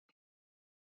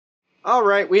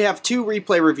Alright, we have two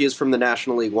replay reviews from the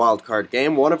National League wildcard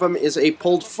game. One of them is a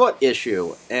pulled foot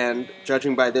issue, and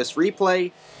judging by this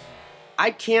replay,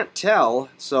 I can't tell,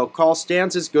 so call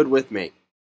stands is good with me.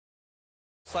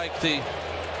 It's like the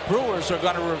Brewers are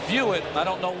going to review it, and I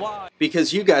don't know why.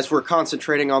 Because you guys were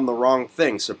concentrating on the wrong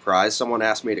thing, surprise. Someone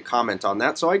asked me to comment on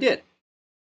that, so I did.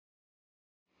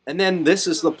 And then this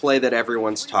is the play that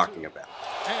everyone's talking about.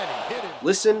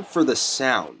 Listen for the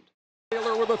sound.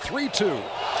 Taylor with a 3-2.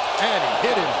 And he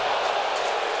hit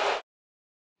him.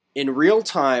 In real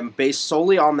time, based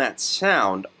solely on that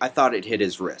sound, I thought it hit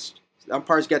his wrist.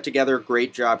 Umpires got together,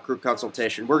 great job, crew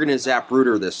consultation. We're going to zap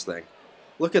Rooter this thing.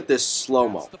 Look at this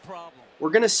slow-mo.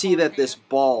 We're going to see that this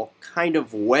ball kind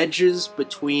of wedges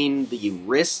between the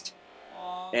wrist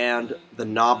and the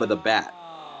knob of the bat.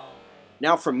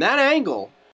 Now from that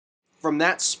angle, from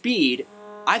that speed,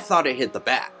 I thought it hit the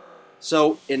bat.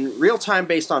 So in real time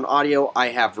based on audio, I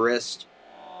have wrist.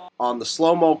 On the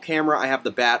slow-mo camera, I have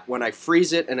the bat. When I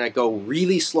freeze it and I go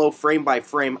really slow frame by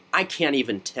frame, I can't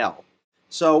even tell.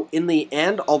 So in the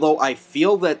end, although I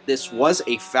feel that this was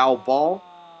a foul ball,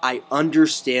 I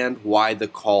understand why the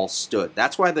call stood.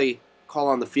 That's why the call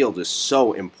on the field is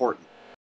so important.